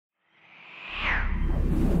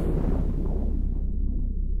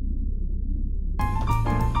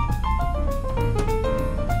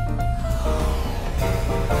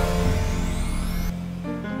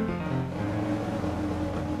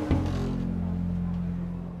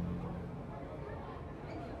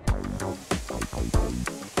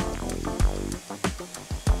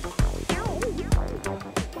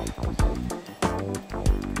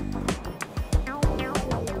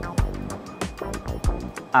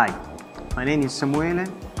Hi, my name is Samuele.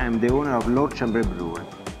 I'm the owner of Lord Chambray Brewery.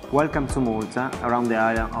 Welcome to Malta, around the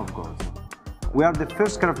island of Gozo. We are the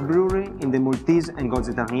first craft brewery in the Maltese and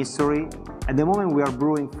Gozo history. At the moment we are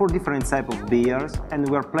brewing 4 different types of beers and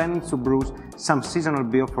we are planning to brew some seasonal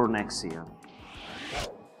beer for next year.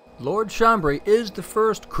 Lord Chambray is the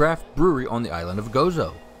first craft brewery on the island of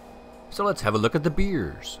Gozo. So let's have a look at the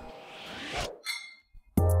beers.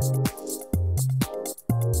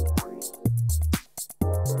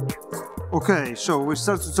 Okay, so we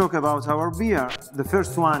start to talk about our beer. The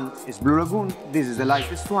first one is Blue Lagoon. This is the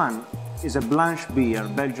lightest one. It's a blanche beer,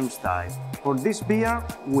 Belgium style. For this beer,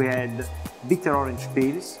 we had bitter orange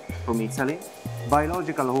peels from Italy,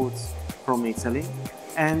 biological oats from Italy,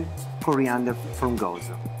 and coriander from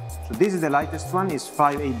Gozo. So this is the lightest one, it's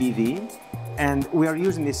 5 ABV, and we are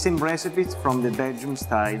using the same recipes from the Belgium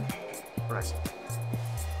style recipe.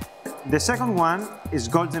 The second one is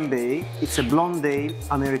Golden Bay. It's a blonde ale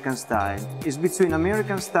American style. It's between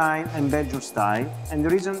American style and Belgian style, and the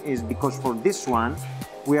reason is because for this one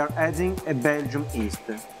we are adding a Belgian yeast.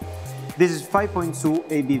 This is 5.2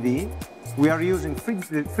 ABV. We are using 3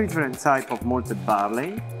 different types of malted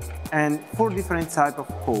barley and 4 different types of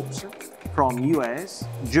hops from US,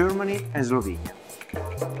 Germany and Slovenia.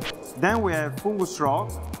 Then we have Fungus Rock.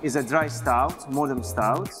 It's a dry stout, modern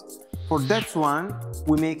stout. For that one,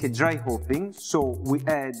 we make a dry hopping, so we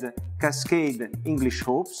add Cascade English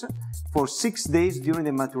hops for 6 days during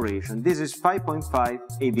the maturation. This is 5.5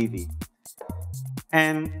 ABV.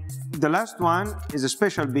 And the last one is a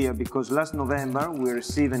special beer because last November we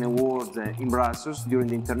received an award in Brussels during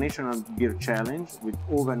the International Beer Challenge with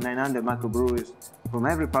over 900 microbreweries from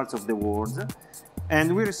every part of the world.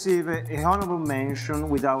 And we received a honorable mention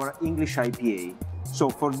with our English IPA. So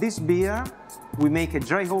for this beer, we make a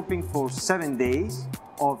dry hopping for 7 days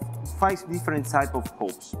of 5 different types of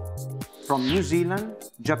hops from New Zealand,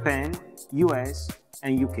 Japan, US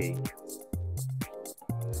and UK.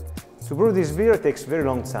 To brew this beer takes very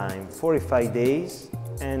long time, 45 days,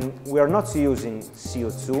 and we are not using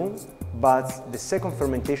CO2, but the second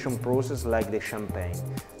fermentation process like the champagne.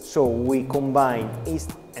 So we combine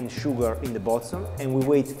yeast and sugar in the bottle and we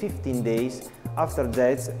wait 15 days. After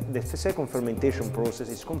that, the second fermentation process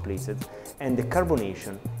is completed and the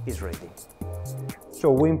carbonation is ready. So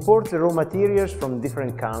we import the raw materials from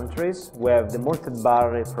different countries. We have the malted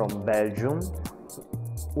barley from Belgium.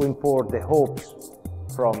 We import the hops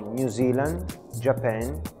from New Zealand,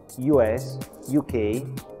 Japan, US, UK,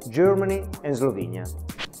 Germany and Slovenia.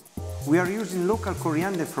 We are using local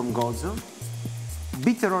coriander from Gozo,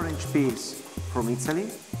 bitter orange peels from Italy,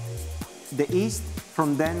 the yeast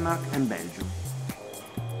from Denmark and Belgium.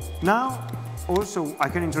 Now, also I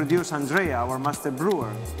can introduce Andrea, our master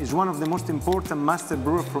brewer. He's one of the most important master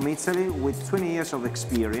brewers from Italy with 20 years of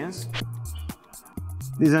experience.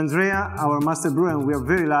 This is Andrea, our master brewer, and we are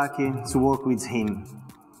very lucky to work with him.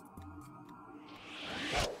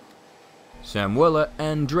 Samuele,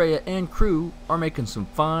 Andrea, and crew are making some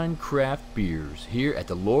fine craft beers here at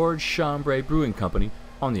the Lord Chambray Brewing Company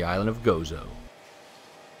on the island of Gozo.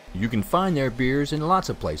 You can find their beers in lots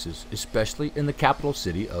of places, especially in the capital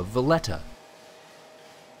city of Valletta.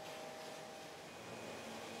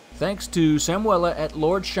 Thanks to Samuele at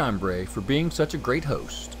Lord Chambray for being such a great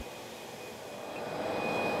host.